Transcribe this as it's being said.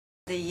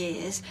the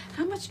years.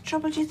 How much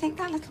trouble do you think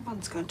that little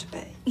one's going to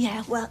be?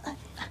 Yeah, well,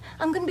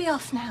 I'm going to be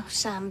off now,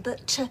 Sam,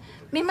 but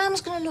my mum's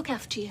going to look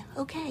after you,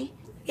 OK?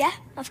 Yeah,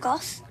 of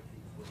course.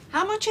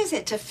 How much is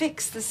it to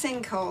fix the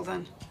sinkhole,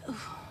 then?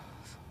 Oh,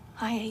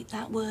 I hate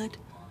that word.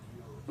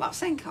 What,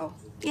 sinkhole?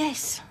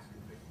 Yes.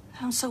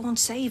 Sounds so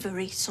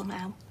unsavoury,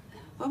 somehow.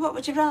 Well, what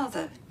would you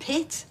rather?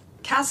 Pit?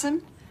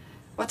 Chasm?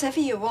 Whatever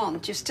you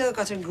want, you've still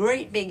got a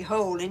great big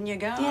hole in your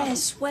garden.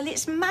 Yes, well,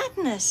 it's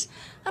madness.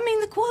 I mean,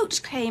 the quotes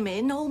came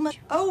in almost...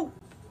 Oh,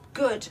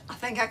 good. I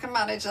think I can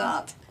manage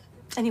that.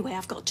 Anyway,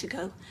 I've got to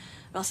go, or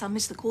else I'll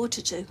miss the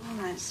quarter to.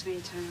 All right,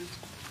 sweetheart.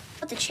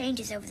 What the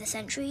changes over the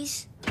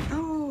centuries.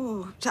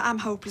 Oh, I'm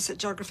hopeless at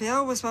geography. I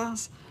always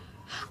was.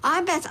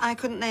 I bet I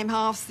couldn't name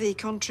half the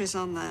countries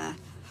on there.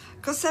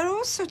 Because they're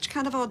all such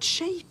kind of odd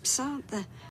shapes, aren't they?